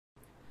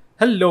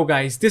Hello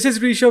guys, this is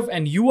Rishabh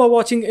and you are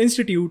watching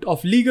Institute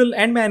of Legal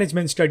and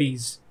Management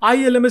Studies.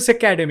 ILMS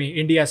Academy,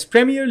 India's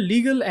premier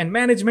legal and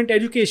management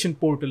education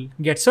portal.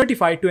 Get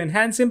certified to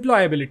enhance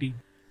employability.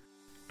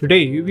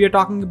 Today we are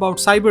talking about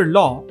cyber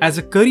law as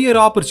a career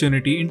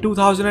opportunity in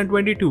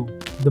 2022.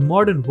 The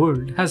modern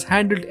world has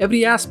handled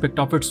every aspect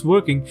of its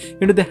working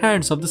into the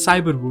hands of the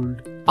cyber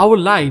world. Our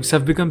lives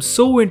have become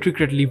so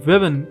intricately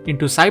woven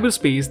into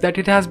cyberspace that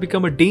it has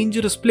become a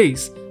dangerous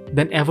place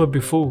than ever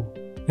before.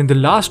 In the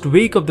last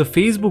wake of the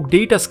Facebook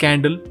data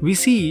scandal, we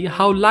see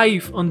how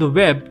life on the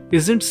web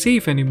isn't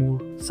safe anymore.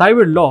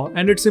 Cyber law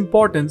and its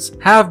importance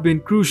have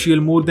been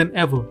crucial more than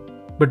ever.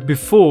 But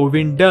before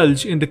we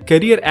indulge in the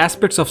career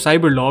aspects of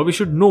cyber law, we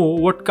should know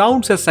what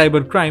counts as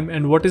cybercrime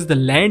and what is the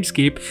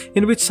landscape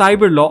in which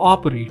cyber law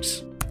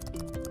operates.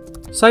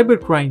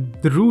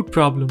 Cybercrime, the root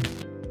problem.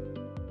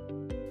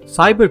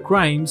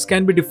 Cybercrimes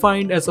can be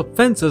defined as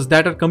offences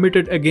that are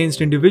committed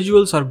against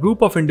individuals or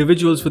group of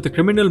individuals with a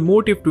criminal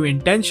motive to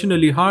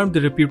intentionally harm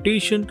the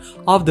reputation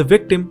of the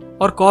victim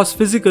or cause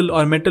physical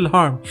or mental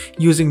harm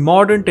using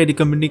modern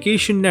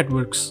telecommunication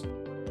networks.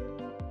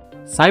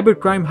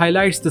 Cybercrime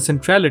highlights the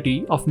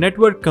centrality of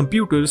network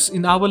computers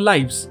in our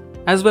lives,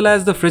 as well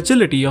as the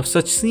fragility of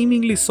such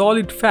seemingly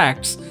solid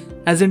facts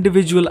as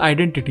individual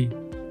identity.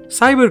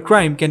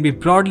 Cybercrime can be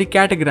broadly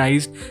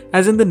categorized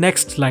as in the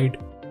next slide.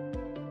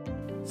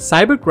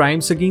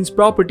 Cybercrimes against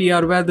property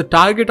are where the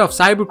target of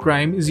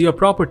cybercrime is your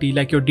property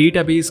like your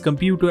database,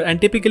 computer, and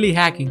typically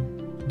hacking.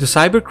 The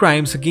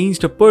cybercrimes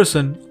against a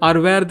person are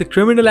where the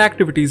criminal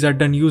activities are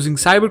done using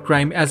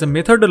cybercrime as a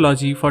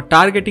methodology for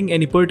targeting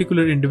any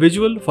particular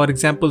individual, for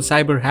example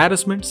cyber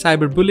harassment,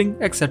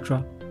 cyberbullying,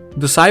 etc.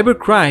 The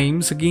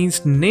cybercrimes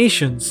against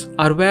nations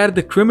are where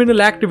the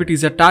criminal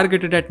activities are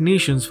targeted at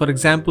nations, for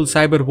example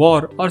cyber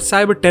war or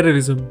cyber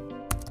terrorism.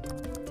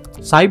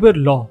 Cyber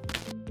law.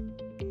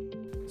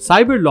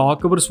 Cyber law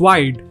covers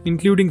wide,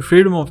 including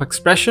freedom of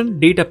expression,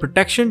 data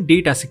protection,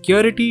 data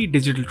security,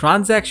 digital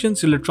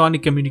transactions,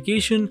 electronic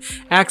communication,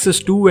 access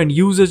to and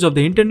usage of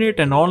the internet,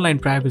 and online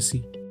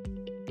privacy.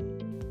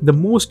 The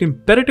most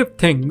imperative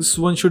things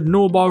one should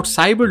know about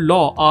cyber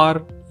law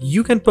are: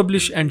 you can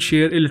publish and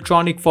share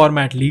electronic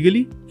format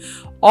legally,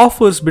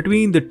 offers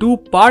between the two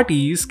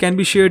parties can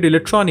be shared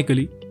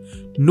electronically,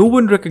 no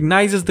one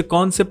recognizes the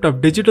concept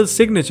of digital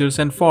signatures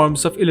and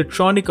forms of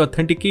electronic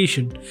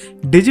authentication.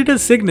 Digital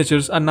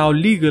signatures are now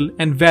legal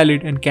and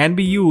valid and can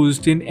be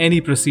used in any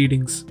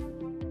proceedings.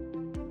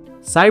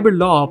 Cyber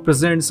law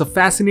presents a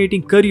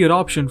fascinating career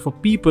option for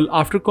people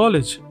after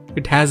college.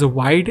 It has a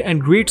wide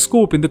and great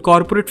scope in the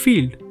corporate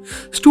field.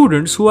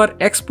 Students who are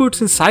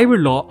experts in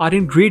cyber law are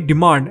in great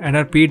demand and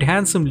are paid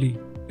handsomely.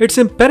 It's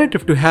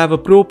imperative to have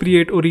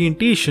appropriate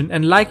orientation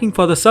and liking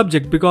for the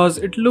subject because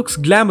it looks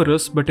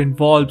glamorous but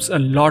involves a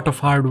lot of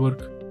hard work.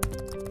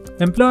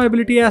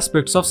 Employability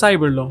aspects of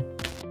cyber law.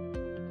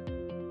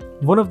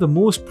 One of the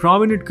most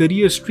prominent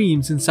career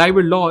streams in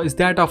cyber law is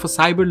that of a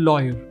cyber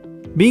lawyer.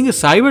 Being a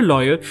cyber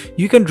lawyer,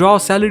 you can draw a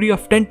salary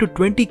of 10 to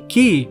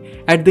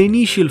 20k at the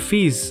initial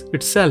phase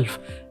itself,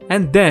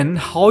 and then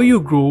how you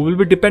grow will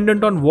be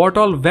dependent on what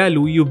all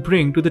value you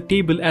bring to the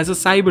table as a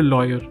cyber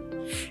lawyer.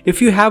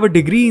 If you have a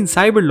degree in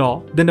cyber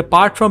law, then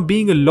apart from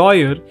being a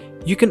lawyer,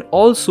 you can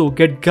also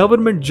get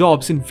government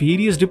jobs in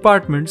various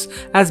departments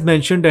as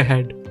mentioned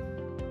ahead.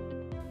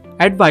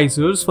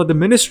 Advisors for the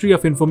Ministry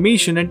of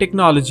Information and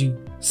Technology,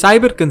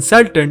 cyber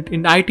consultant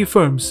in IT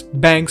firms,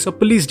 banks or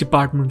police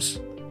departments.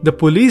 The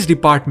police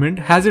department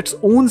has its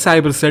own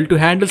cyber cell to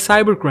handle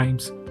cyber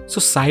crimes. So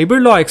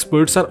cyber law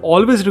experts are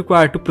always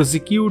required to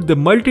prosecute the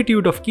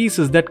multitude of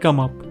cases that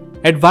come up.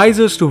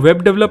 Advisors to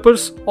web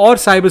developers or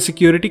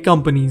cybersecurity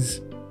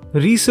companies.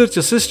 Research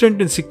assistant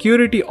in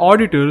security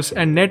auditors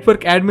and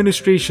network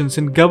administrations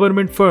in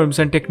government firms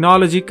and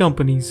technology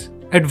companies.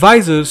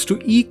 Advisors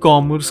to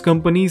e-commerce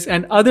companies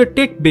and other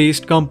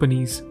tech-based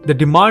companies. The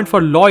demand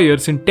for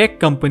lawyers in tech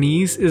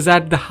companies is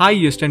at the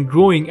highest and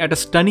growing at a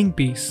stunning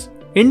pace.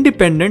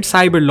 Independent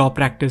cyber law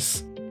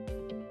practice.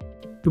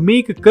 To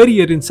make a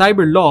career in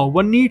cyber law,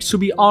 one needs to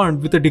be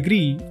armed with a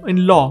degree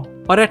in law,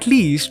 or at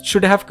least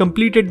should have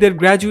completed their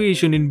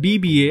graduation in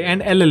BBA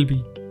and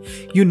LLB.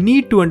 You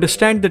need to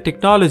understand the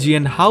technology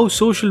and how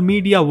social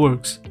media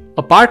works.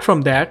 Apart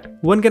from that,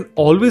 one can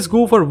always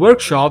go for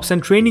workshops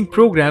and training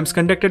programs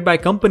conducted by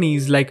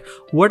companies like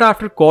What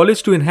After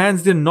College to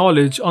enhance their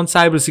knowledge on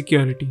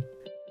cybersecurity.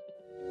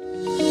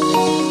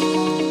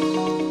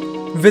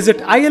 Visit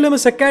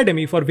ILMS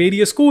Academy for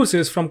various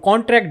courses from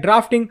contract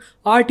drafting,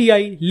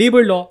 RTI,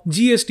 labor law,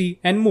 GST,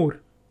 and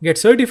more. Get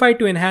certified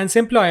to enhance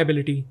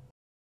employability.